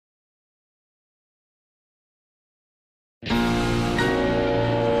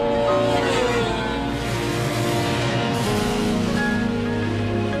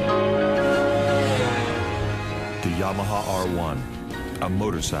a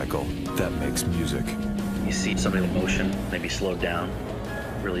motorcycle that makes music. You see somebody in motion, maybe slowed down,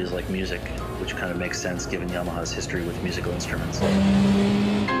 really is like music, which kind of makes sense given Yamaha's history with musical instruments.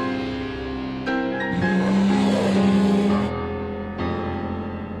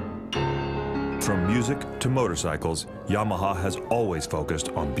 From music to motorcycles, Yamaha has always focused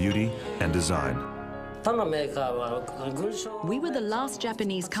on beauty and design. We were the last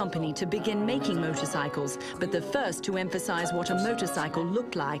Japanese company to begin making motorcycles, but the first to emphasize what a motorcycle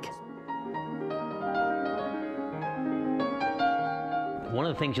looked like. One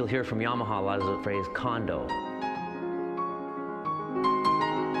of the things you'll hear from Yamaha a lot is the phrase kondo.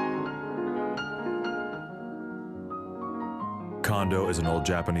 Kondo is an old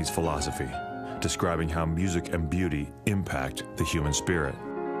Japanese philosophy describing how music and beauty impact the human spirit.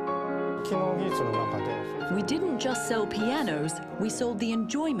 We didn't just sell pianos, we sold the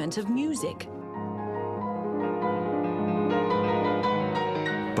enjoyment of music.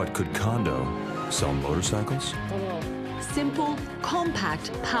 But could Kondo sell motorcycles? Simple,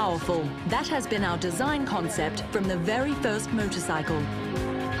 compact, powerful. That has been our design concept from the very first motorcycle.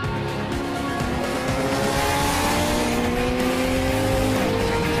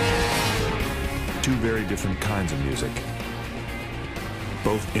 Two very different kinds of music,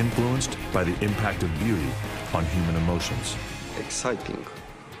 both influenced by the impact of beauty on human emotions. Exciting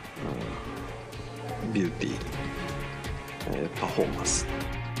beauty performance.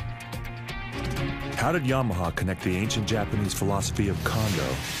 How did Yamaha connect the ancient Japanese philosophy of kondo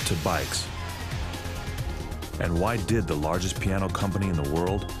to bikes? And why did the largest piano company in the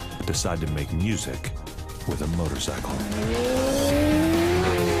world decide to make music with a motorcycle?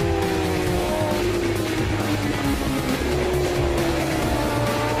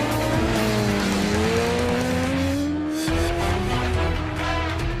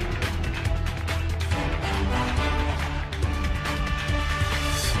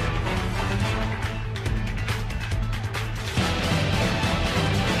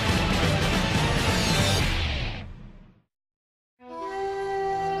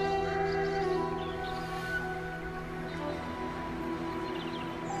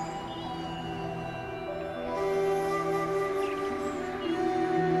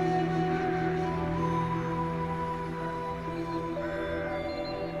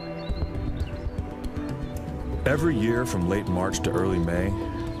 Every year from late March to early May,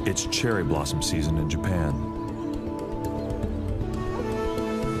 it's cherry blossom season in Japan.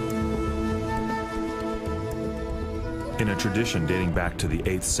 In a tradition dating back to the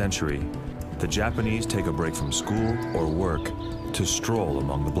 8th century, the Japanese take a break from school or work to stroll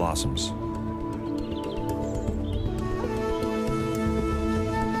among the blossoms.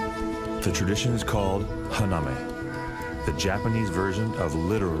 The tradition is called haname, the Japanese version of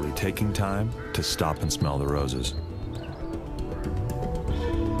literally taking time to stop and smell the roses.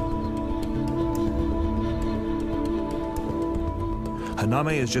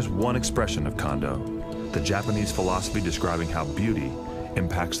 Haname is just one expression of kondo, the Japanese philosophy describing how beauty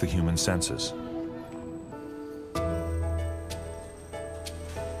impacts the human senses.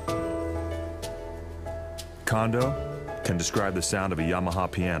 Kondo can describe the sound of a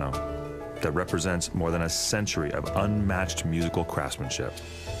Yamaha piano that represents more than a century of unmatched musical craftsmanship.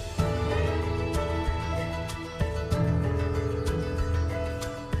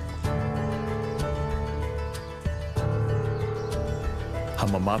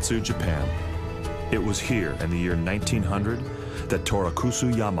 Hamamatsu, Japan. It was here in the year 1900 that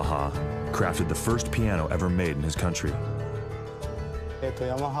Torakusu Yamaha crafted the first piano ever made in his country.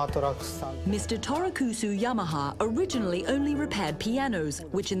 Mr. Torakusu Yamaha originally only repaired pianos,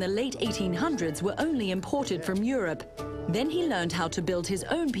 which in the late 1800s were only imported from Europe. Then he learned how to build his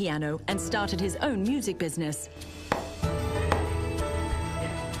own piano and started his own music business.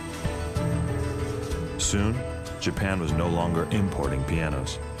 Soon, Japan was no longer importing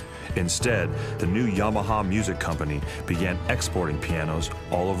pianos. Instead, the new Yamaha Music Company began exporting pianos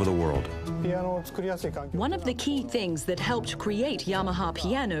all over the world. One of the key things that helped create Yamaha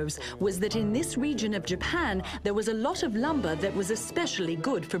pianos was that in this region of Japan, there was a lot of lumber that was especially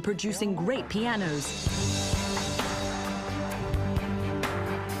good for producing great pianos.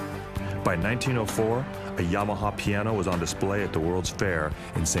 By 1904, a Yamaha piano was on display at the World's Fair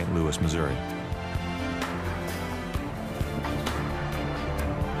in St. Louis, Missouri.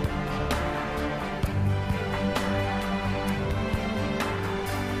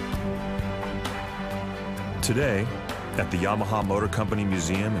 Today, at the Yamaha Motor Company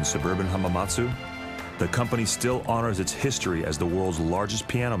Museum in suburban Hamamatsu, the company still honors its history as the world's largest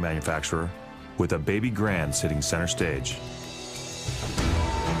piano manufacturer, with a baby grand sitting center stage.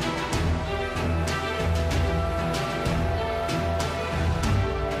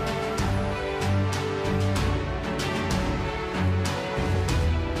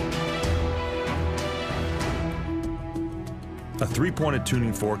 A three-pointed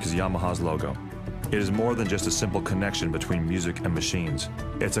tuning fork is Yamaha's logo. It is more than just a simple connection between music and machines.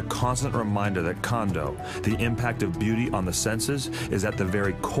 It's a constant reminder that Kondo, the impact of beauty on the senses, is at the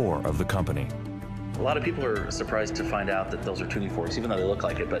very core of the company. A lot of people are surprised to find out that those are tuning forks, even though they look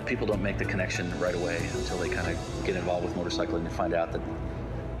like it, but people don't make the connection right away until they kind of get involved with motorcycling and find out that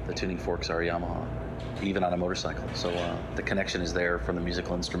the tuning forks are Yamaha, even on a motorcycle. So the connection is there from the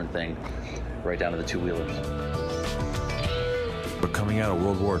musical instrument thing right down to the two-wheelers. But coming out of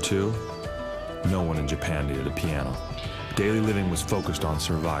World War II, no one in Japan needed a piano. Daily living was focused on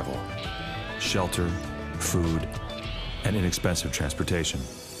survival, shelter, food, and inexpensive transportation.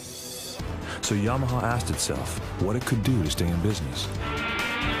 So Yamaha asked itself what it could do to stay in business.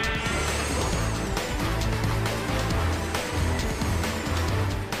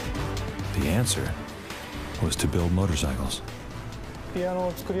 The answer was to build motorcycles.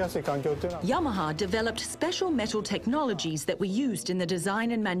 Yamaha developed special metal technologies that were used in the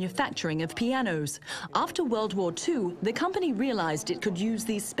design and manufacturing of pianos. After World War II, the company realized it could use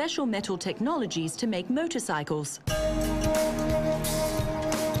these special metal technologies to make motorcycles.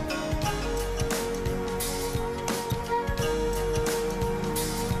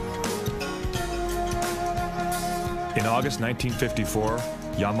 In August 1954,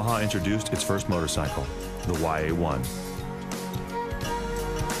 Yamaha introduced its first motorcycle, the YA1.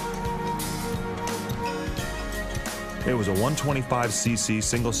 It was a 125cc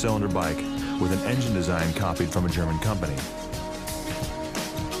single-cylinder bike with an engine design copied from a German company.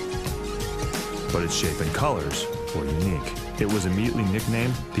 But its shape and colors were unique. It was immediately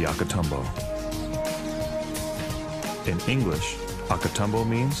nicknamed the Akatumbo. In English, Akatumbo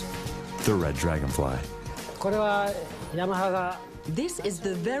means the red dragonfly. This is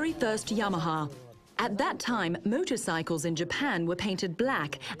the very first Yamaha. At that time, motorcycles in Japan were painted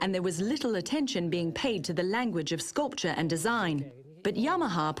black, and there was little attention being paid to the language of sculpture and design. But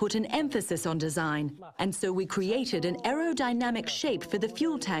Yamaha put an emphasis on design, and so we created an aerodynamic shape for the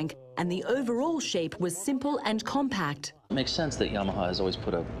fuel tank, and the overall shape was simple and compact. It makes sense that Yamaha has always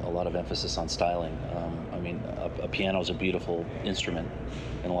put a lot of emphasis on styling. I mean, a piano is a beautiful instrument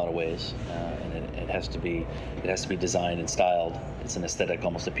in a lot of ways, and it has to be designed and styled. It's an aesthetic,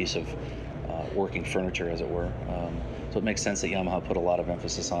 almost a piece of working furniture, as it were. So it makes sense that Yamaha put a lot of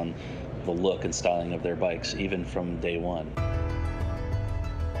emphasis on the look and styling of their bikes, even from day one.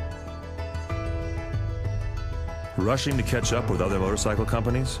 Rushing to catch up with other motorcycle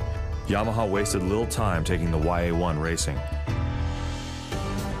companies, Yamaha wasted little time taking the YA1 racing.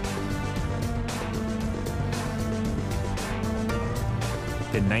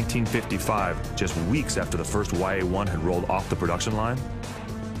 In 1955, just weeks after the first YA1 had rolled off the production line,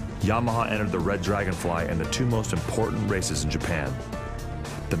 Yamaha entered the Red Dragonfly in the two most important races in Japan,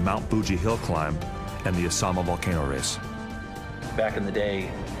 the Mount Fuji hill climb and the Osama volcano race. Back in the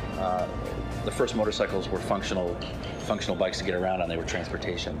day, the first motorcycles were functional bikes to get around on. They were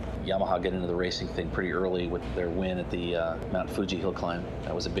transportation. Yamaha got into the racing thing pretty early with their win at the Mount Fuji hill climb.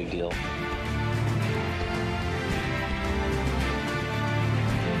 That was a big deal.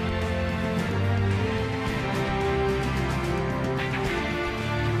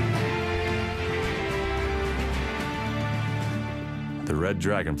 The Red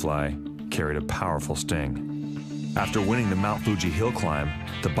Dragonfly carried a powerful sting. After winning the Mount Fuji hill climb,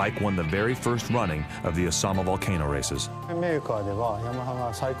 the bike won the very first running of the Osama volcano races.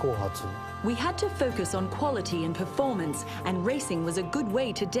 We had to focus on quality and performance, and racing was a good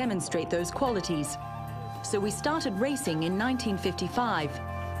way to demonstrate those qualities. So we started racing in 1955.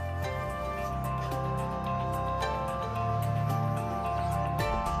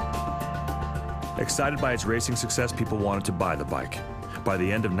 Excited by its racing success, people wanted to buy the bike. By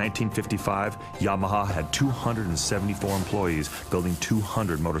the end of 1955, Yamaha had 274 employees building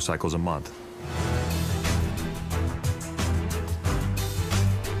 200 motorcycles a month.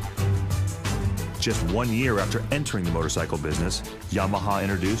 Just 1 year after entering the motorcycle business, Yamaha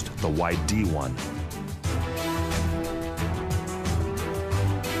introduced the YD1.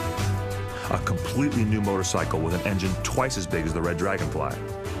 A completely new motorcycle with an engine twice as big as the Red Dragonfly.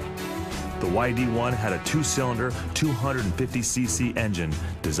 The YD1 had a two-cylinder, 250cc engine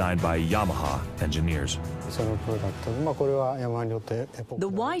designed by Yamaha engineers. The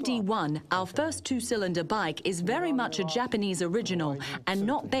YD1, our first two-cylinder bike, is very much a Japanese original and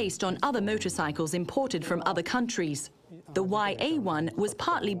not based on other motorcycles imported from other countries. The YA1 was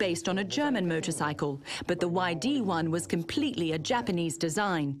partly based on a German motorcycle, but the YD1 was completely a Japanese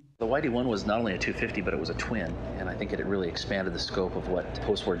design. The YD1 was not only a 250, but it was a twin, and I think it really expanded the scope of what a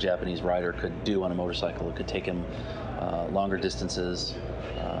post-war Japanese rider could do on a motorcycle. It could take him longer distances,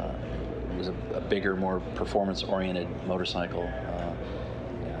 was a bigger, more performance-oriented motorcycle.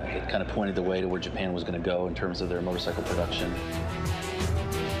 It kind of pointed the way to where Japan was going to go in terms of their motorcycle production.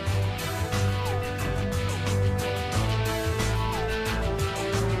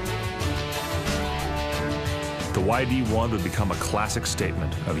 The YD1 would become a classic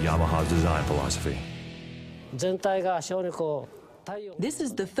statement of Yamaha's design philosophy. This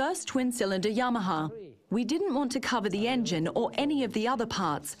is the first twin-cylinder Yamaha. We didn't want to cover the engine or any of the other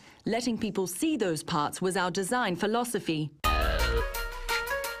parts. Letting people see those parts was our design philosophy.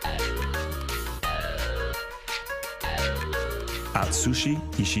 Atsushi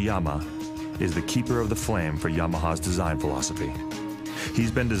Ishiyama is the keeper of the flame for Yamaha's design philosophy. He's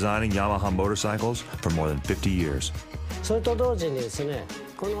been designing Yamaha motorcycles for more than 50 years.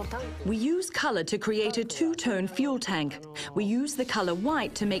 We use color to create a two-tone fuel tank. We use the color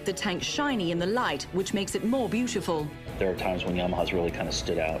white to make the tank shiny in the light, which makes it more beautiful. There are times when Yamaha's really kind of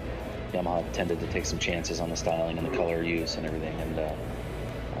stood out. Yamaha tended to take some chances on the styling and the color use and everything, and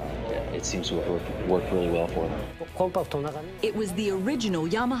it seems to have worked really well for them. It was the original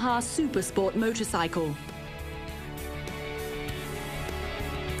Yamaha Super Sport motorcycle.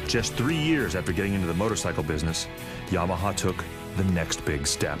 Just 3 years after getting into the motorcycle business, Yamaha took the next big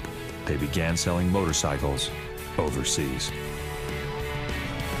step. They began selling motorcycles overseas.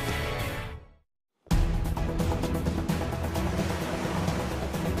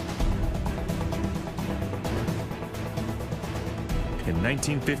 In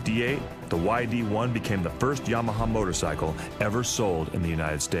 1958, the YD1 became the first Yamaha motorcycle ever sold in the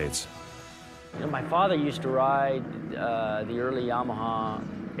United States. You know, my father used to ride the early Yamaha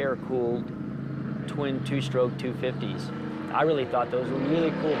air-cooled twin two-stroke 250s. I really thought those were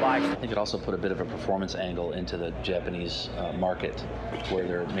really cool bikes. I think it also put a bit of a performance angle into the Japanese market, where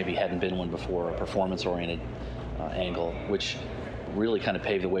there maybe hadn't been one before, a performance-oriented angle, which really kind of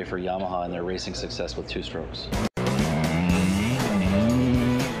paved the way for Yamaha and their racing success with two-strokes.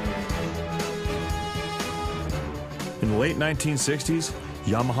 In the late 1960s,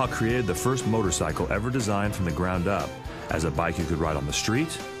 Yamaha created the first motorcycle ever designed from the ground up as a bike you could ride on the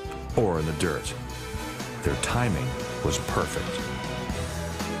street or in the dirt. Their timing was perfect.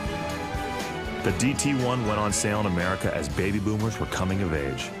 The DT1 went on sale in America as baby boomers were coming of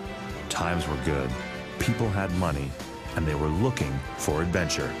age. Times were good, people had money, and they were looking for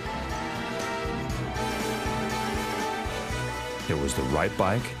adventure. It was the right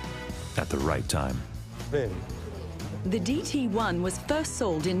bike at the right time. The DT1 was first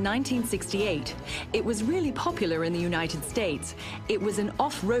sold in 1968. It was really popular in the United States. It was an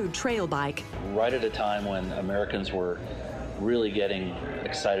off-road trail bike. Right at a time when Americans were really getting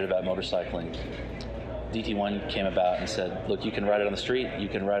excited about motorcycling, DT1 came about and said, look, you can ride it on the street, you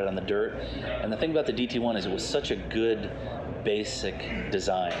can ride it on the dirt. And the thing about the DT1 is it was such a good basic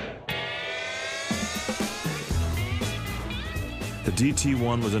design. The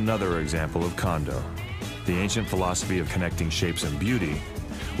DT1 was another example of Kondo, the ancient philosophy of connecting shapes and beauty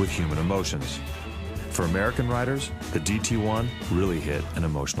with human emotions. For American riders, the DT1 really hit an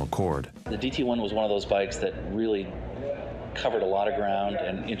emotional chord. The DT1 was one of those bikes that really covered a lot of ground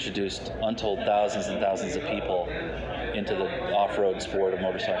and introduced untold thousands and thousands of people into the off-road sport of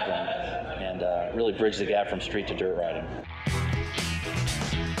motorcycling, and really bridged the gap from street to dirt riding.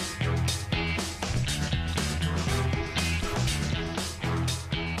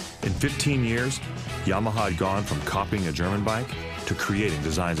 In 15 years, Yamaha had gone from copying a German bike to creating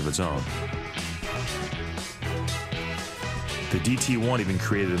designs of its own. The DT1 even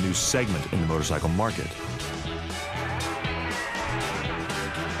created a new segment in the motorcycle market.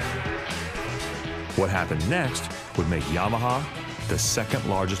 What happened next would make Yamaha the second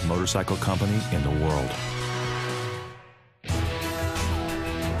largest motorcycle company in the world.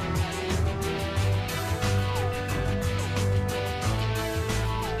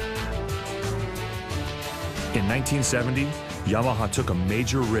 In 1970, Yamaha took a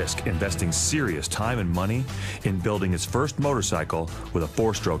major risk investing serious time and money in building its first motorcycle with a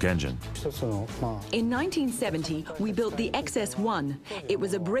four-stroke engine. In 1970, we built the XS1. It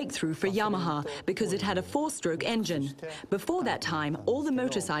was a breakthrough for Yamaha because it had a four-stroke engine. Before that time, all the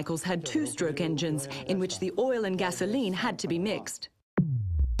motorcycles had two-stroke engines in which the oil and gasoline had to be mixed.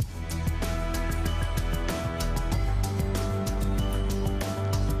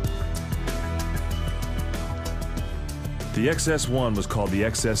 The XS1 was called the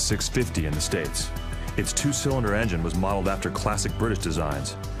XS650 in the States. Its two-cylinder engine was modeled after classic British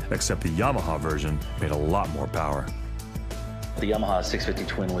designs, except the Yamaha version made a lot more power. The Yamaha 650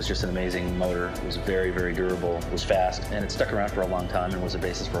 Twin was just an amazing motor. It was very, very durable, it was fast, and it stuck around for a long time and was a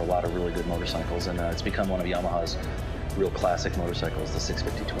basis for a lot of really good motorcycles, and it's become one of Yamaha's real classic motorcycles, the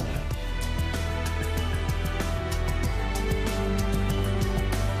 650 Twin.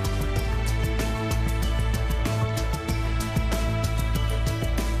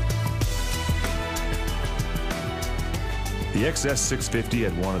 The XS650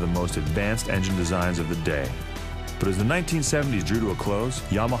 had one of the most advanced engine designs of the day. But as the 1970s drew to a close,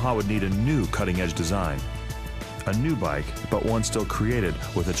 Yamaha would need a new cutting-edge design. A new bike, but one still created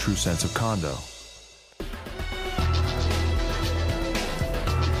with a true sense of Kondo.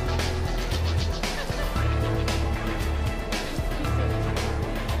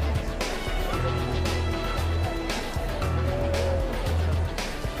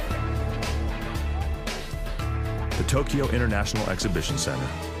 The Tokyo International Exhibition Center.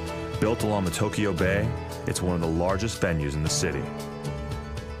 Built along the Tokyo Bay, it's one of the largest venues in the city.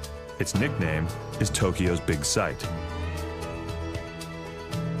 Its nickname is Tokyo's Big Sight.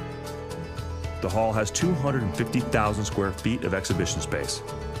 The hall has 250,000 square feet of exhibition space.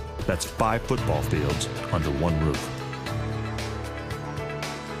 That's 5 football fields under one roof.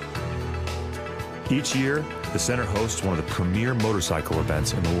 Each year, the center hosts one of the premier motorcycle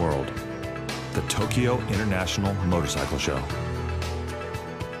events in the world, the Tokyo International Motorcycle Show.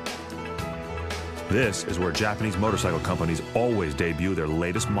 This is where Japanese motorcycle companies always debut their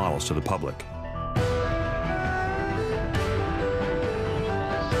latest models to the public.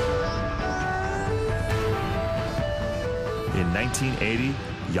 In 1980,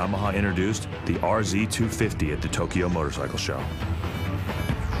 Yamaha introduced the RZ250 at the Tokyo Motorcycle Show.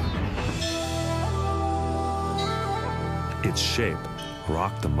 Its shape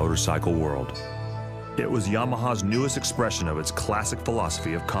rocked the motorcycle world. It was Yamaha's newest expression of its classic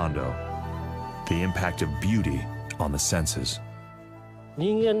philosophy of Kondo, the impact of beauty on the senses.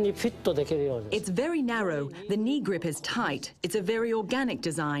 It's very narrow, the knee grip is tight, it's a very organic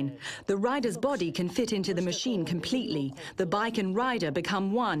design. The rider's body can fit into the machine completely. The bike and rider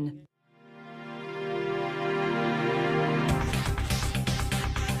become one.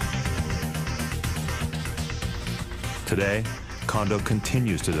 Today, Kondo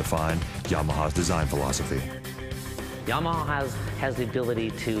continues to define Yamaha's design philosophy. Yamaha has the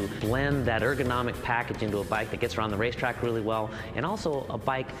ability to blend that ergonomic package into a bike that gets around the racetrack really well, and also a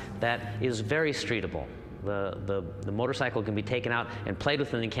bike that is very streetable. The motorcycle can be taken out and played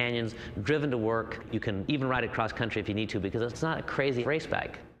with in the canyons, driven to work. You can even ride it cross country if you need to, because it's not a crazy race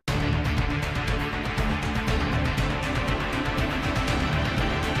bike.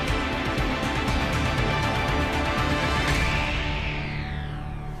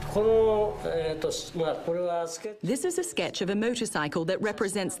 This is a sketch of a motorcycle that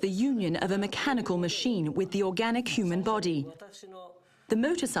represents the union of a mechanical machine with the organic human body. The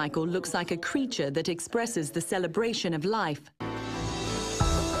motorcycle looks like a creature that expresses the celebration of life.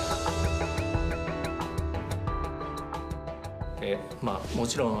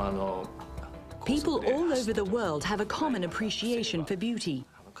 People all over the world have a common appreciation for beauty.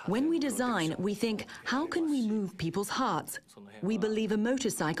 When we design, we think, how can we move people's hearts? We believe a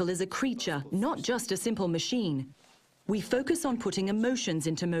motorcycle is a creature, not just a simple machine. We focus on putting emotions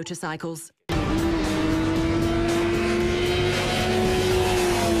into motorcycles.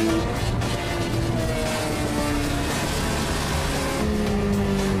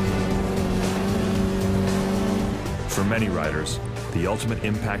 For many riders, the ultimate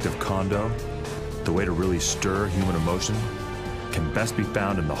impact of Kondo, the way to really stir human emotion, can best be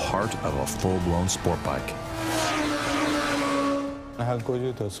found in the heart of a full-blown sport bike.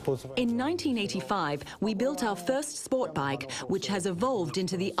 In 1985, we built our first sport bike, which has evolved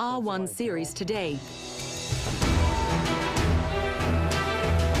into the R1 series today.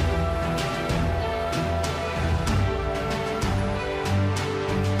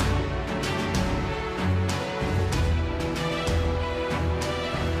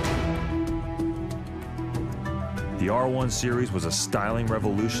 The R1 series was a styling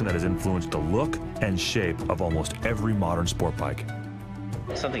revolution that has influenced the look and shape of almost every modern sport bike.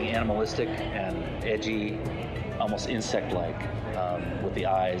 Something animalistic and edgy, almost insect-like, with the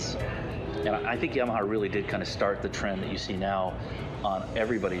eyes. And I think Yamaha really did kind of start the trend that you see now on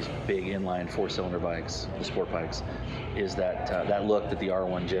everybody's big inline 4-cylinder bikes, the sport bikes, is that look that the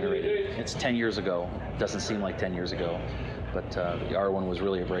R1 generated. It's 10 years ago. Doesn't seem like 10 years ago, but the R1 was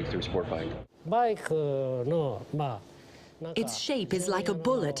really a breakthrough sport bike. Its shape is like a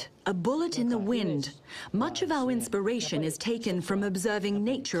bullet in the wind. Much of our inspiration is taken from observing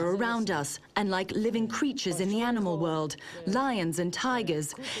nature around us, and like living creatures in the animal world, lions and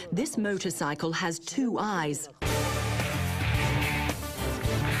tigers, this motorcycle has 2 eyes.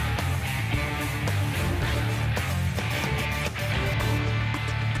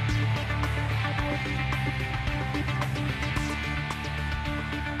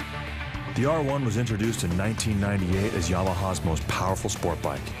 The R1 was introduced in 1998 as Yamaha's most powerful sport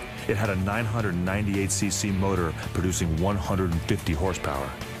bike. It had a 998cc motor producing 150 horsepower.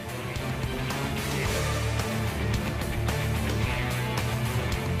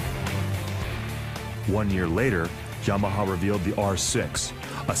 1 year later, Yamaha revealed the R6,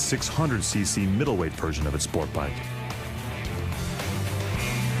 a 600cc middleweight version of its sport bike.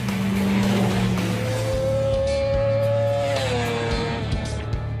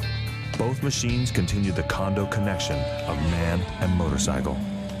 Both machines continued the Kondo connection of man and motorcycle.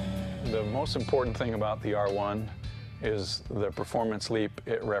 The most important thing about the R1 is the performance leap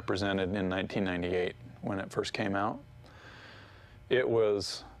it represented in 1998 when it first came out. It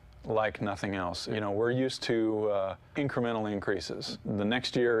was like nothing else. You know, we're used to incremental increases. The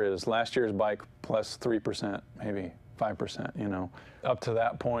next year is last year's bike plus 3%, maybe 5%, you know. Up to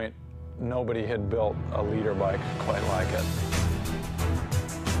that point, nobody had built a leader bike quite like it.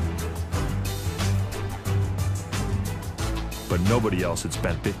 But nobody else had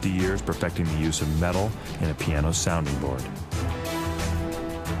spent 50 years perfecting the use of metal in a piano sounding board.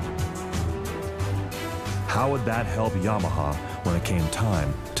 How would that help Yamaha when it came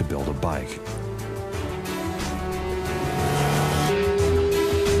time to build a bike?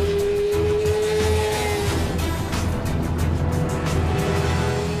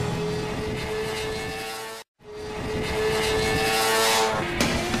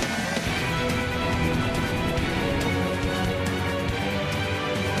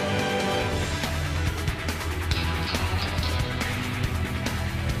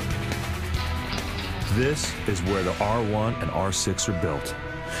 This is where the R1 and R6 are built.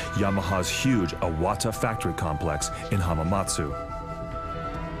 Yamaha's huge Iwata factory complex in Hamamatsu.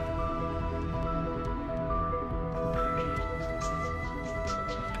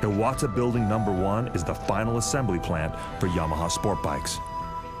 Iwata Building Number 1 is the final assembly plant for Yamaha sport bikes.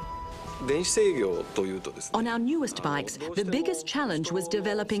 On our newest bikes, the biggest challenge was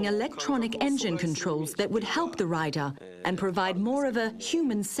developing electronic engine controls that would help the rider and provide more of a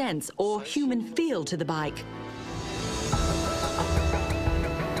human sense or human feel to the bike.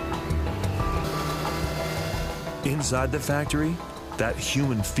 Inside the factory, that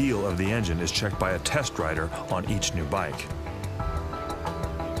human feel of the engine is checked by a test rider on each new bike.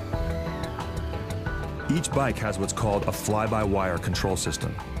 Each bike has what's called a fly-by-wire control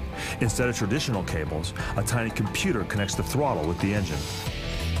system. Instead of traditional cables, a tiny computer connects the throttle with the engine.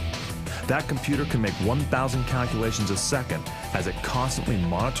 That computer can make 1,000 calculations a second as it constantly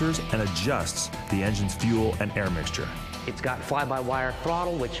monitors and adjusts the engine's fuel and air mixture. It's got fly-by-wire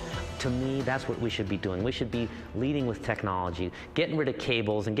throttle, which to me, that's what we should be doing. We should be leading with technology, getting rid of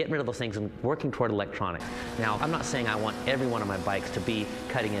cables and getting rid of those things and working toward electronics. Now, I'm not saying I want every one of my bikes to be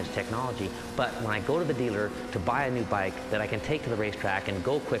cutting-edge technology, but when I go to the dealer to buy a new bike that I can take to the racetrack and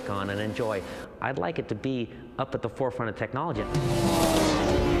go quick on and enjoy, I'd like it to be up at the forefront of technology.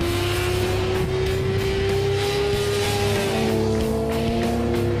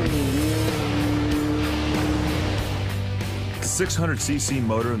 The 600cc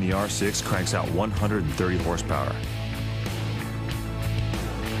motor in the R6 cranks out 130 horsepower.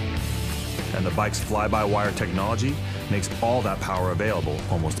 And the bike's fly-by-wire technology makes all that power available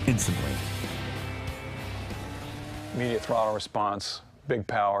almost instantly. Immediate throttle response, big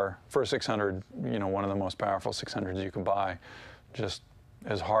power. For a 600, you know, one of the most powerful 600s you can buy. Just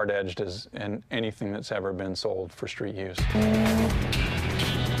as hard-edged as in anything that's ever been sold for street use.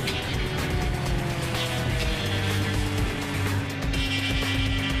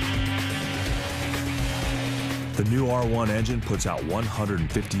 The new R1 engine puts out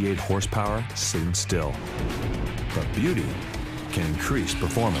 158 horsepower sitting still. But beauty can increase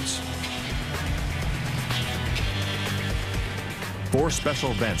performance. 4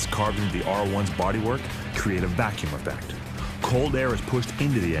 special vents carved into the R1's bodywork create a vacuum effect. Cold air is pushed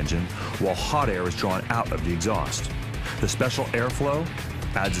into the engine while hot air is drawn out of the exhaust. The special airflow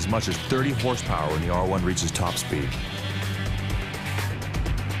adds as much as 30 horsepower when the R1 reaches top speed.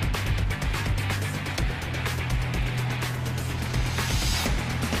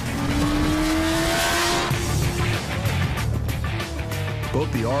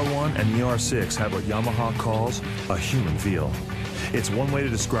 Both the R1 and the R6 have what Yamaha calls a human feel. It's one way to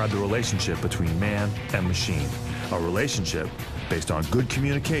describe the relationship between man and machine, a relationship based on good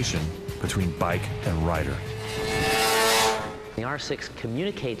communication between bike and rider. The R6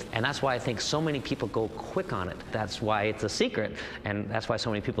 communicates, and that's why I think so many people go quick on it. That's why it's a secret, and that's why so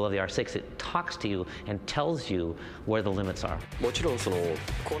many people love the R6. It talks to you and tells you where the limits are. The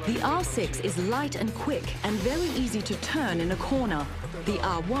R6 is light and quick and very easy to turn in a corner. The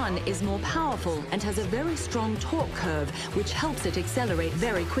R1 is more powerful and has a very strong torque curve, which helps it accelerate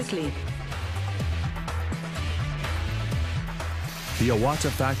very quickly. The Iwata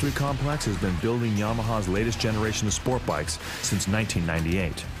factory complex has been building Yamaha's latest generation of sport bikes since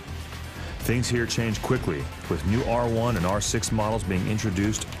 1998. Things here change quickly, with new R1 and R6 models being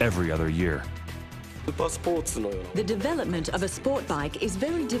introduced every other year. The development of a sport bike is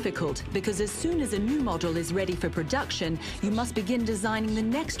very difficult because as soon as a new model is ready for production, you must begin designing the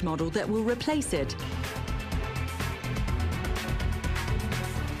next model that will replace it.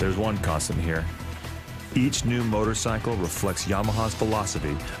 There's one constant here. Each new motorcycle reflects Yamaha's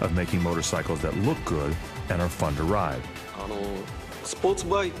philosophy of making motorcycles that look good and are fun to ride.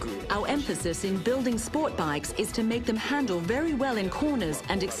 Our emphasis in building sport bikes is to make them handle very well in corners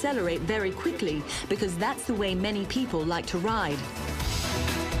and accelerate very quickly, because that's the way many people like to ride.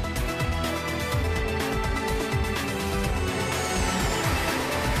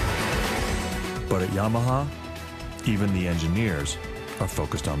 But at Yamaha, even the engineers are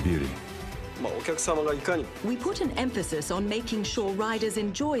focused on beauty. We put an emphasis on making sure riders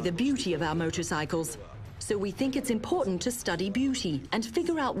enjoy the beauty of our motorcycles. So we think it's important to study beauty and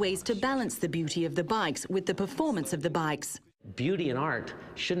figure out ways to balance the beauty of the bikes with the performance of the bikes. Beauty and art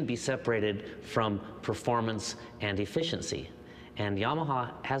shouldn't be separated from performance and efficiency. And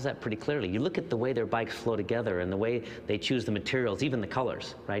Yamaha has that pretty clearly. You look at the way their bikes flow together and the way they choose the materials, even the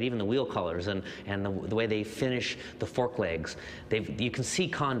colors, right? Even the wheel colors and the way they finish the fork legs. You can see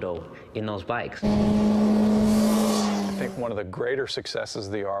Kondo in those bikes. I think one of the greater successes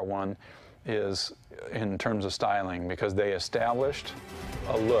of the R1 is in terms of styling, because they established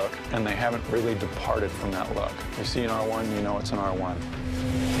a look and they haven't really departed from that look. You see an R1, you know it's an R1.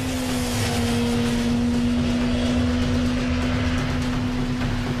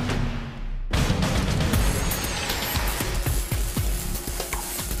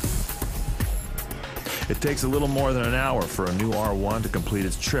 It takes a little more than an hour for a new R1 to complete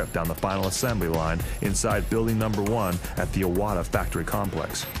its trip down the final assembly line inside building number 1 at the Iwata factory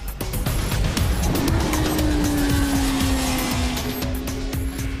complex.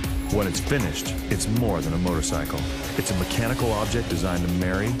 When it's finished, it's more than a motorcycle. It's a mechanical object designed to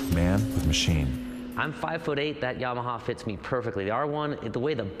marry man with machine. I'm 5'8", that Yamaha fits me perfectly. The R1, the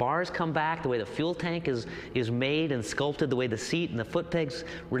way the bars come back, the way the fuel tank is made and sculpted, the way the seat and the foot pegs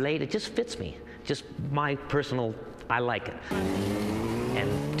relate, it just fits me. Just my personal, I like it.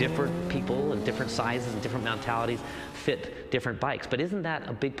 And different people and different sizes and different mentalities fit different bikes. But isn't that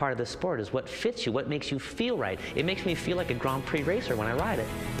a big part of the sport, is what fits you, what makes you feel right? It makes me feel like a Grand Prix racer when I ride it.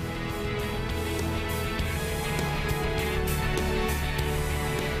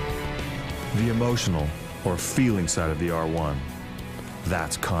 The emotional or feeling side of the R1,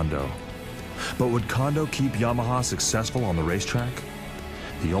 that's Kondo. But would Kondo keep Yamaha successful on the racetrack?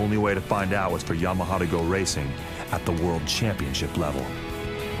 The only way to find out was for Yamaha to go racing at the World Championship level.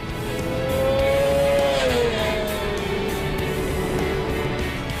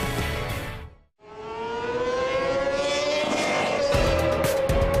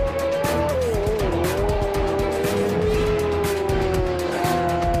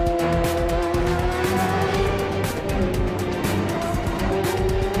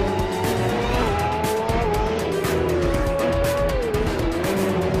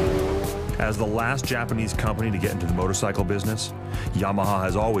 As the last Japanese company to get into the motorcycle business, Yamaha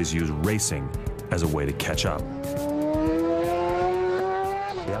has always used racing as a way to catch up.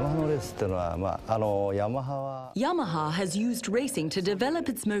 Yamaha has used racing to develop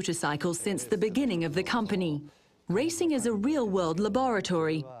its motorcycles since the beginning of the company. Racing is a real-world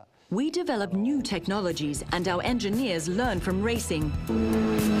laboratory. We develop new technologies and our engineers learn from racing.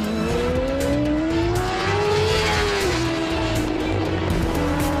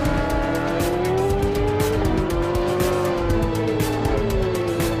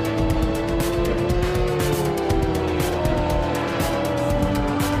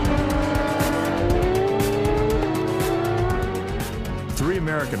 3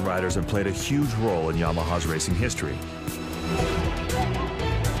 American riders have played a huge role in Yamaha's racing history.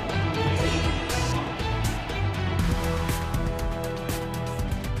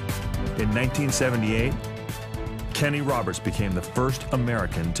 In 1978, Kenny Roberts became the first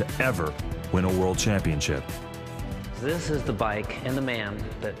American to ever win a world championship. This is the bike and the man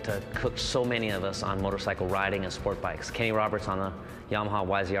that cooked so many of us on motorcycle riding and sport bikes. Kenny Roberts on the Yamaha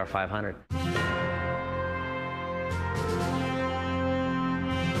YZR 500.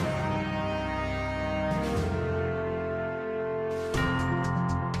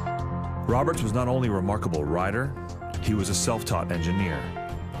 Roberts was not only a remarkable rider, he was a self-taught engineer.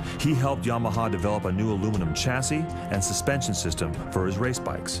 He helped Yamaha develop a new aluminum chassis and suspension system for his race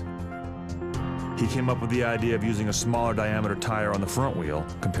bikes. He came up with the idea of using a smaller diameter tire on the front wheel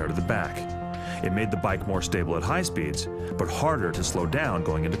compared to the back. It made the bike more stable at high speeds, but harder to slow down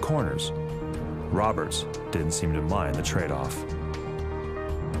going into corners. Roberts didn't seem to mind the trade-off.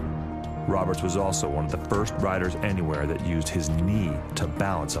 Roberts was also one of the first riders anywhere that used his knee to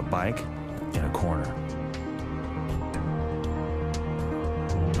balance a bike in a corner.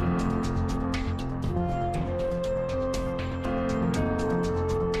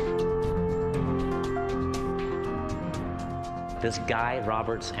 This guy,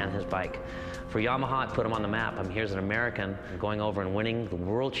 Roberts, and his bike. For Yamaha, it put him on the map. I mean, here's an American going over and winning the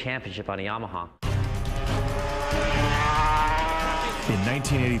World Championship on a Yamaha. In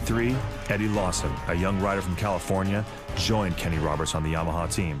 1983, Eddie Lawson, a young rider from California, joined Kenny Roberts on the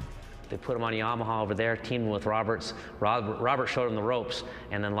Yamaha team. They put him on a Yamaha over there, teamed with Roberts. Robert showed him the ropes,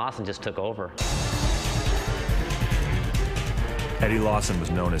 and then Lawson just took over. Eddie Lawson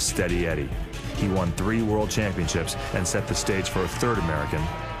was known as Steady Eddie. He won 3 world championships and set the stage for a third American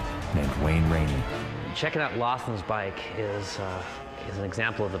named Wayne Rainey. Checking out Lawson's bike is an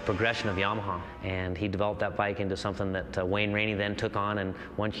example of the progression of Yamaha, and he developed that bike into something that Wayne Rainey then took on and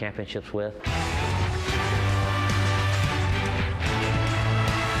won championships with.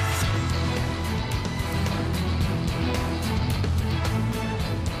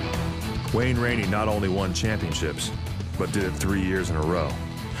 Wayne Rainey not only won championships, but did it 3 years in a row.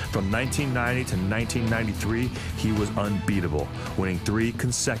 From 1990 to 1993, he was unbeatable, winning 3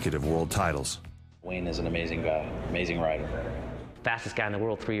 consecutive world titles. Wayne is an amazing guy, amazing rider. Fastest guy in the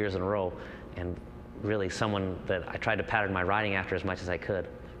world 3 years in a row, and really someone that I tried to pattern my riding after as much as I could,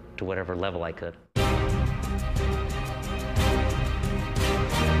 to whatever level I could.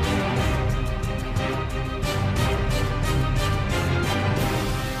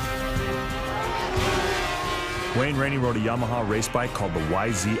 Wayne Rainey rode a Yamaha race bike called the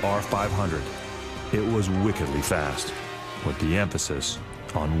YZR 500. It was wickedly fast, with the emphasis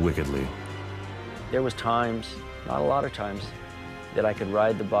on wickedly. There was times, not a lot of times, that I could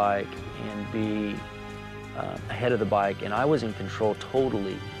ride the bike and be ahead of the bike, and I was in control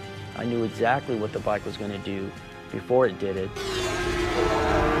totally. I knew exactly what the bike was going to do before it did it.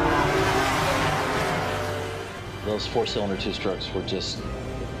 Those 4-cylinder 2-strokes were just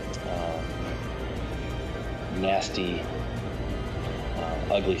nasty,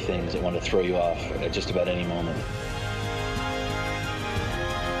 ugly things that want to throw you off at just about any moment.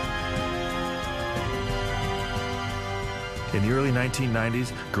 In the early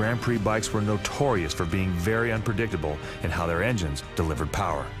 1990s, Grand Prix bikes were notorious for being very unpredictable in how their engines delivered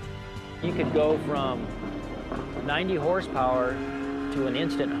power. You could go from 90 horsepower to an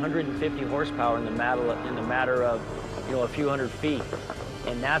instant 150 horsepower in the matter of, you know, a few hundred feet.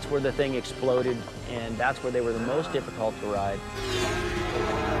 And that's where the thing exploded, and that's where they were the most difficult to ride.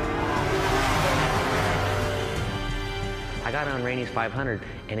 I got on Rainey's 500,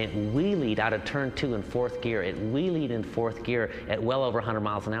 and it wheelied out of turn 2 in 4th gear. It wheelied in 4th gear at well over 100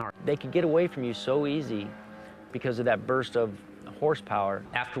 miles an hour. They could get away from you so easy because of that burst of horsepower.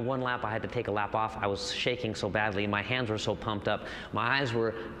 After one lap, I had to take a lap off. I was shaking so badly. My hands were so pumped up. My eyes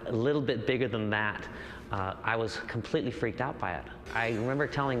were a little bit bigger than that. I was completely freaked out by it. I remember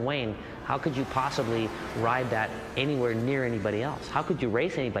telling Wayne, how could you possibly ride that anywhere near anybody else? How could you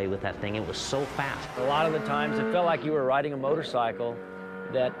race anybody with that thing? It was so fast. A lot of the times it felt like you were riding a motorcycle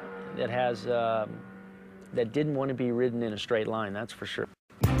that didn't want to be ridden in a straight line, that's for sure.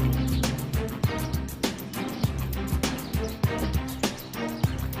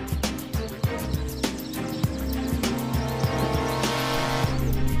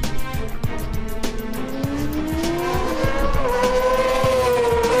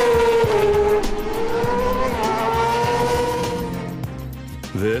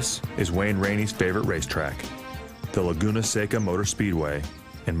 This is Wayne Rainey's favorite racetrack, the Laguna Seca Motor Speedway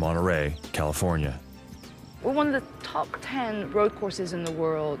in Monterey, California. We're one of the top 10 road courses in the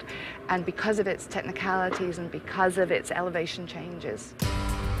world, and because of its technicalities and because of its elevation changes.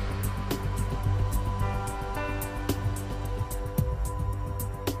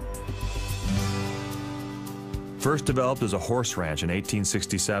 First developed as a horse ranch in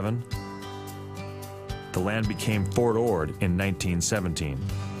 1867, the land became Fort Ord in 1917.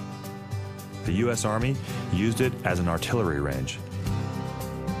 The U.S. Army used it as an artillery range.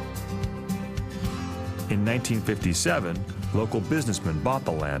 In 1957, local businessmen bought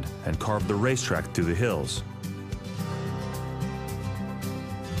the land and carved the racetrack through the hills.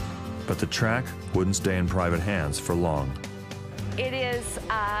 But the track wouldn't stay in private hands for long. It is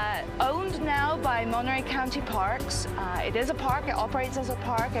owned now by Monterey County Parks. It is a park. It operates as a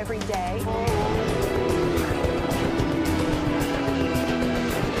park every day.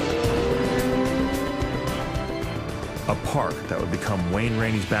 A park that would become Wayne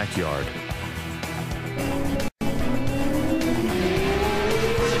Rainey's backyard.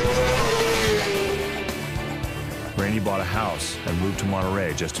 Rainey bought a house and moved to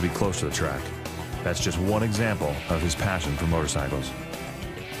Monterey just to be close to the track. That's just one example of his passion for motorcycles.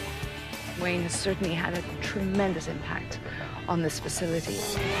 Wayne has certainly had a tremendous impact on this facility.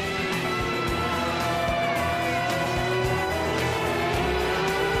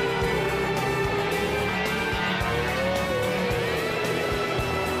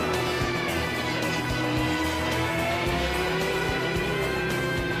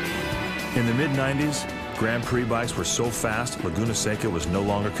 In the mid-90s, Grand Prix bikes were so fast, Laguna Seca was no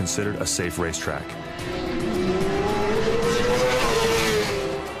longer considered a safe racetrack.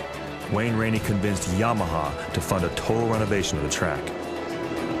 Wayne Rainey convinced Yamaha to fund a total renovation of the track.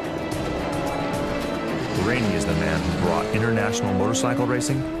 Rainey is the man who brought international motorcycle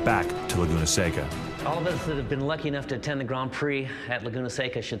racing back to Laguna Seca. All of us that have been lucky enough to attend the Grand Prix at Laguna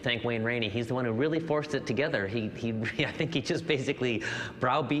Seca should thank Wayne Rainey. He's the one who really forced it together. I think he just basically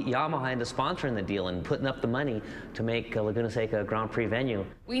browbeat Yamaha into sponsoring the deal and putting up the money to make Laguna Seca a Grand Prix venue.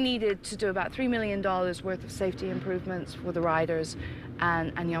 We needed to do about $3 million worth of safety improvements for the riders,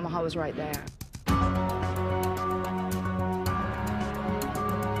 and Yamaha was right there.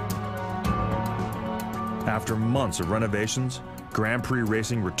 After months of renovations, Grand Prix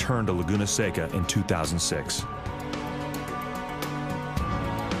racing returned to Laguna Seca in 2006.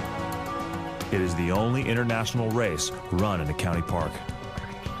 It is the only international race run in the county park.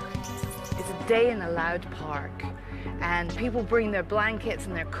 It's a day in a loud park, and people bring their blankets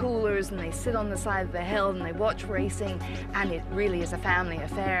and their coolers and they sit on the side of the hill and they watch racing, and it really is a family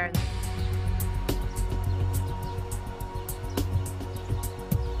affair.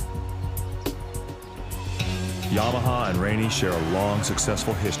 Yamaha and Rainey share a long,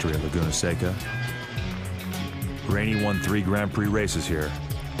 successful history at Laguna Seca. Rainey won 3 Grand Prix races here.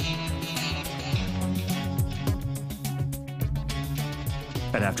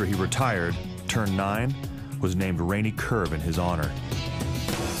 And after he retired, turn 9 was named Rainey Curve in his honor.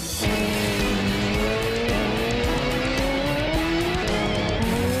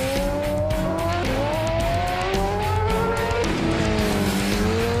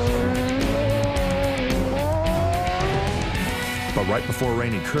 But right before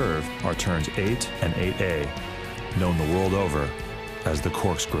Rainey Curve are turns 8 and 8A, known the world over as the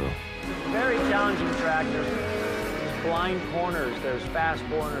corkscrew. Very challenging track. There's blind corners, there's fast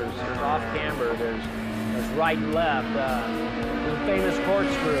corners, there's off camber, there's right and left. The famous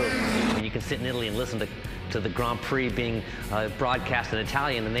corkscrew. You can sit in Italy and listen to the Grand Prix being broadcast in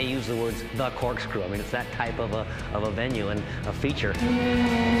Italian, and they use the words "the corkscrew." I mean, it's that type of a venue and a feature.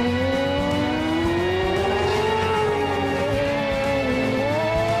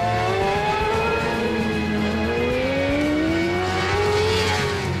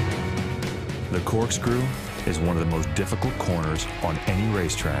 The corkscrew is one of the most difficult corners on any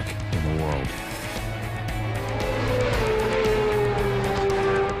racetrack in the world.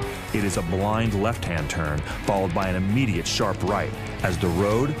 It is a blind left-hand turn followed by an immediate sharp right as the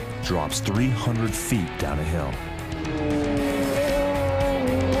road drops 300 feet down a hill.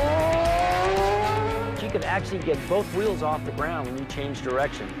 You could actually get both wheels off the ground when you change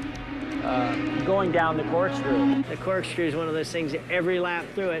direction. Going down the corkscrew. The corkscrew is one of those things that every lap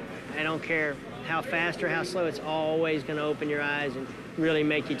through it, I don't care how fast or how slow, it's always going to open your eyes and really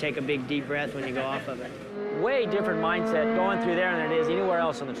make you take a big deep breath when you go off of it. Way different mindset going through there than it is anywhere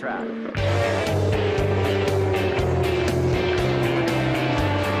else on the track.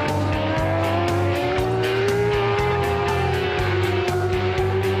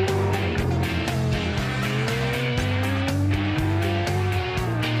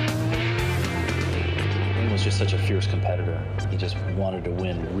 Wayne was just such a fierce competitor. He just wanted to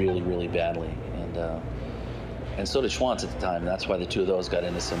win really, really badly. And so did Schwantz at the time. That's why the two of those got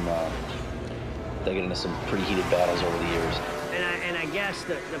into some pretty heated battles over the years. And I guess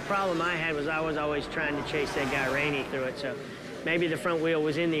the problem I had was I was always trying to chase that guy Rainey through it. So maybe the front wheel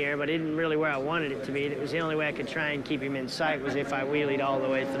was in the air, but it didn't really where I wanted it to be. It was the only way I could try and keep him in sight was if I wheelied all the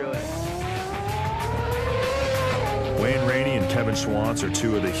way through it. Wayne Rainey and Kevin Schwantz are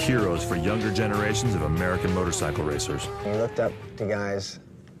two of the heroes for younger generations of American motorcycle racers. You looked up to guys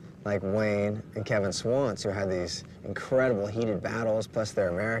like Wayne and Kevin Schwantz, who had these incredible heated battles, plus they're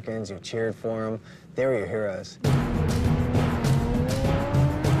Americans, you cheered for them. They were your heroes.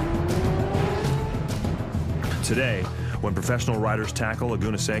 Today, when professional riders tackle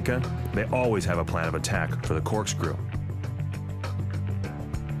Laguna Seca, they always have a plan of attack for the corkscrew.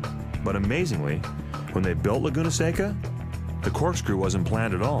 But amazingly, when they built Laguna Seca, the corkscrew wasn't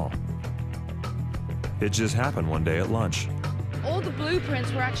planned at all. It just happened one day at lunch. All the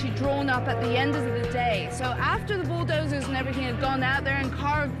blueprints were actually drawn up at the end of the day. So after the bulldozers and everything had gone out there and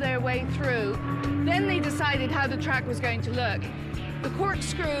carved their way through, then they decided how the track was going to look. The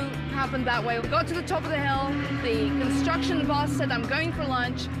corkscrew happened that way. We got to the top of the hill. The construction boss said, I'm going for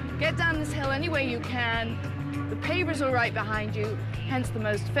lunch. Get down this hill any way you can. The pavers are right behind you, hence the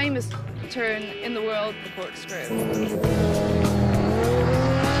most famous turn in the world, the corkscrew.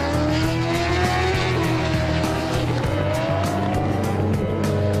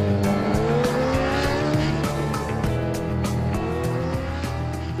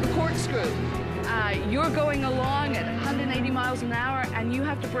 You're going along at 180 miles an hour, and you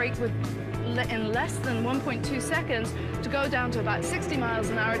have to brake in less than 1.2 seconds to go down to about 60 miles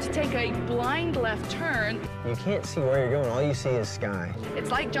an hour to take a blind left turn. You can't see where you're going. All you see is sky. It's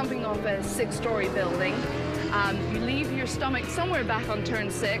like jumping off a 6-story building. You leave your stomach somewhere back on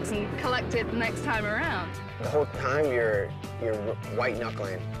turn 6 and collect it the next time around. The whole time you're white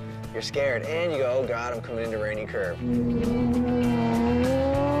knuckling. You're scared, and you go, oh God, I'm coming into rainy curve.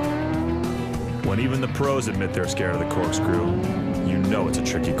 When even the pros admit they're scared of the corkscrew, you know it's a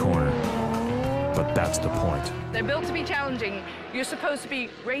tricky corner. But that's the point. They're built to be challenging. You're supposed to be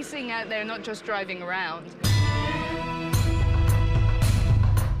racing out there, not just driving around.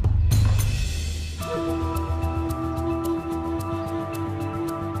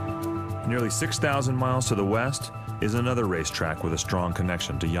 Nearly 6,000 miles to the west is another racetrack with a strong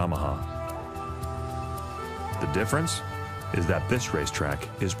connection to Yamaha. The difference is that this racetrack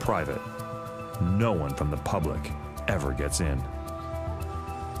is private. No one from the public ever gets in.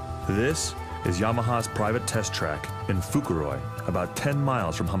 This is Yamaha's private test track in Fukuroi, about 10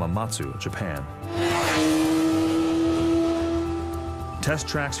 miles from Hamamatsu, Japan. Test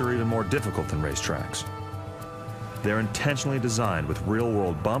tracks are even more difficult than racetracks. They're intentionally designed with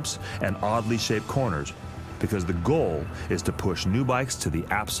real-world bumps and oddly shaped corners because the goal is to push new bikes to the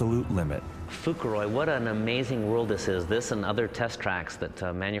absolute limit. Fukuroi, what an amazing world this is. This and other test tracks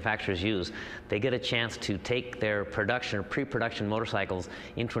that manufacturers use. They get a chance to take their production or pre-production motorcycles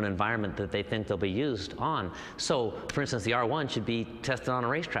into an environment that they think they'll be used on. So, for instance, the R1 should be tested on a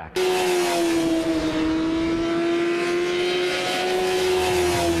racetrack.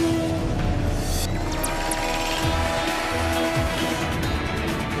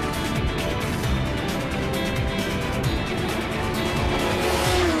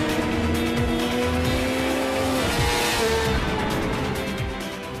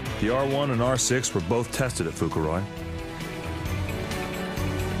 The R1 and R6 were both tested at Fukuroi.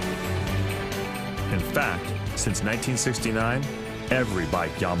 In fact, since 1969, every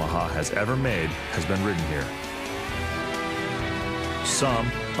bike Yamaha has ever made has been ridden here.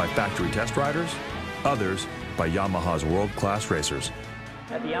 Some by factory test riders, others by Yamaha's world-class racers.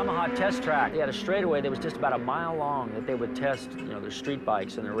 At the Yamaha test track, they had a straightaway that was just about a mile long that they would test, their street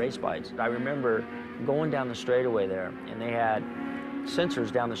bikes and their race bikes. I remember going down the straightaway there, and they had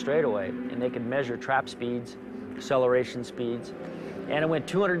sensors down the straightaway, and they could measure trap speeds, acceleration speeds, and it went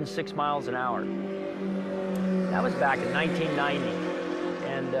 206 miles an hour. That was back in 1990,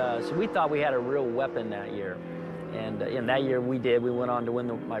 and so we thought we had a real weapon that year. And in that year we did. We went on to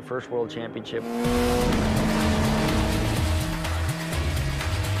win my first world championship.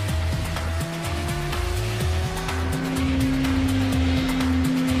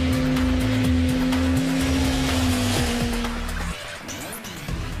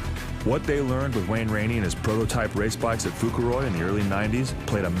 What they learned with Wayne Rainey and his prototype race bikes at Fukuroi in the early 90s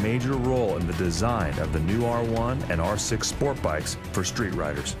played a major role in the design of the new R1 and R6 sport bikes for street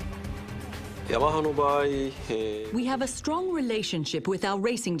riders. We have a strong relationship with our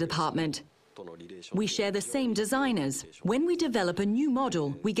racing department. We share the same designers. When we develop a new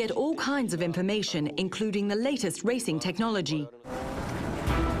model, we get all kinds of information, including the latest racing technology.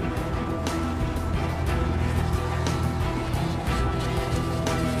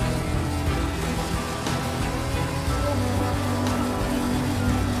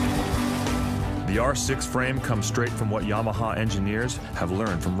 The R6 frame comes straight from what Yamaha engineers have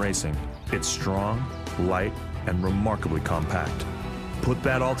learned from racing. It's strong, light, and remarkably compact. Put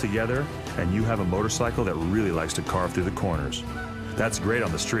that all together, and you have a motorcycle that really likes to carve through the corners. That's great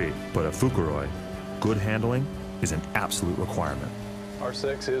on the street, but at Fukuroi, good handling is an absolute requirement.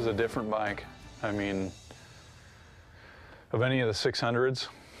 R6 is a different bike. I mean, of any of the 600s,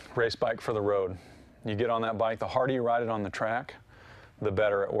 race bike for the road. You get on that bike, the harder you ride it on the track, the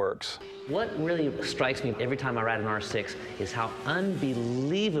better it works. What really strikes me every time I ride an R6 is how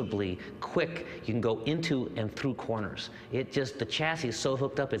unbelievably quick you can go into and through corners. The chassis is so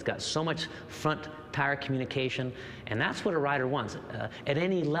hooked up, it's got so much front tire communication, and that's what a rider wants at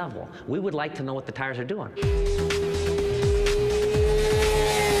any level. We would like to know what the tires are doing.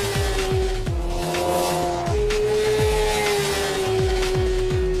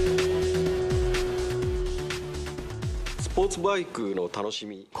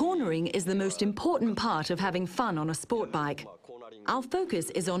 Cornering is the most important part of having fun on a sport bike. Our focus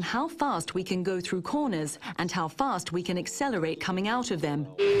is on how fast we can go through corners and how fast we can accelerate coming out of them.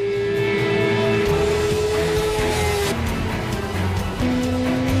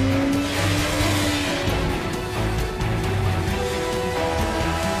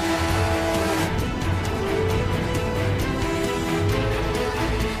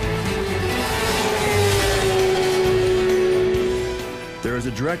 There is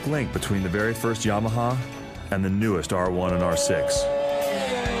a direct link between the very first Yamaha and the newest R1 and R6.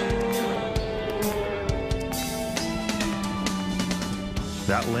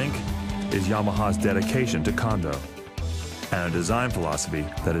 That link is Yamaha's dedication to Kondo and a design philosophy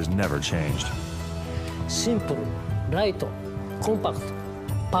that has never changed. Simple, light, compact,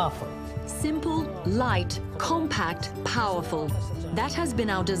 powerful. Simple, light, compact, powerful. That has been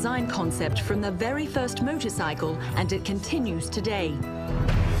our design concept from the very first motorcycle, and it continues today.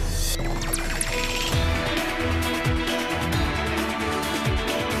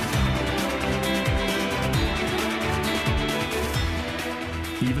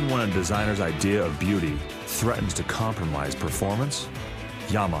 Even when a designer's idea of beauty threatens to compromise performance,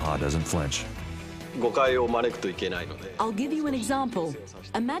 Yamaha doesn't flinch. I'll give you an example.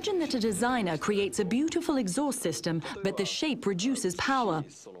 Imagine that a designer creates a beautiful exhaust system, but the shape reduces power.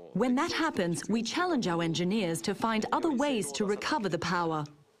 When that happens, we challenge our engineers to find other ways to recover the power.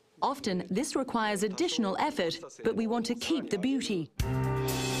 Often, this requires additional effort, but we want to keep the beauty.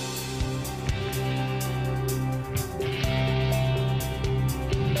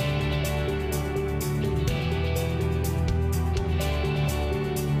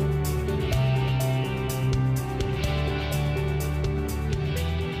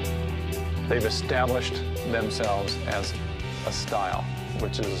 They've established themselves as a style,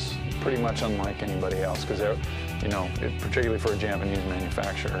 which is pretty much unlike anybody else, because they're, particularly for a Japanese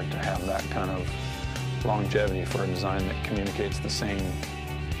manufacturer, to have that kind of longevity for a design that communicates the same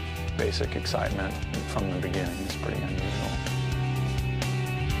basic excitement from the beginning is pretty unusual.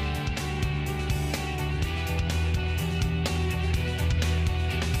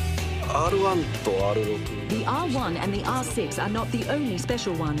 The R1 and the R6 are not the only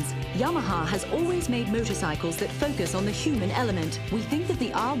special ones. Yamaha has always made motorcycles that focus on the human element. We think that the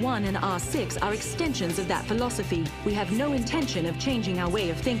R1 and R6 are extensions of that philosophy. We have no intention of changing our way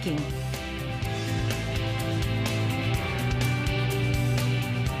of thinking.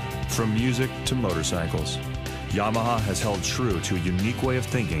 From music to motorcycles, Yamaha has held true to a unique way of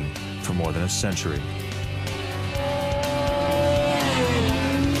thinking for more than a century.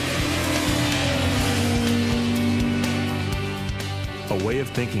 A way of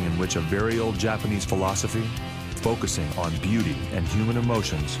thinking in which a very old Japanese philosophy, focusing on beauty and human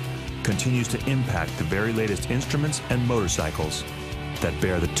emotions, continues to impact the very latest instruments and motorcycles that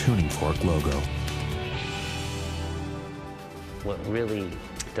bear the tuning fork logo. What really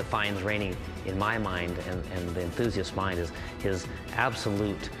defines Rainey in my mind and the enthusiast's mind is his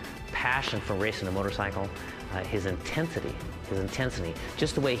absolute passion for racing a motorcycle, his intensity,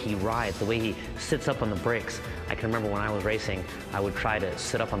 just the way he rides, the way he sits up on the brakes. I can remember when I was racing, I would try to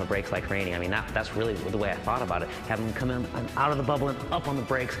sit up on the brakes like Rainey. I mean, that's really the way I thought about it. Have him come in out of the bubble and up on the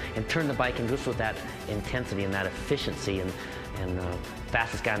brakes and turn the bike and just with that intensity and that efficiency and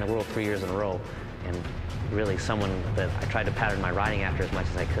fastest guy in the world 3 years in a row. And really someone that I tried to pattern my riding after as much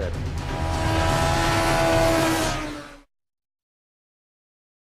as I could.